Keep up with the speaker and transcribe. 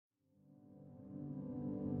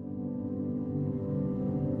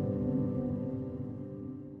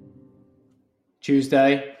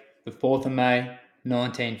Tuesday, the 4th of May,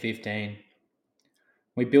 1915.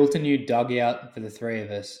 We built a new dugout for the three of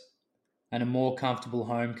us, and a more comfortable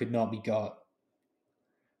home could not be got.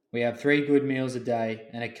 We have 3 good meals a day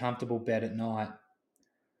and a comfortable bed at night.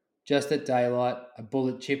 Just at daylight, a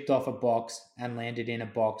bullet chipped off a box and landed in a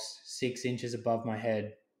box 6 inches above my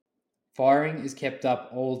head. Firing is kept up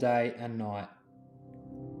all day and night.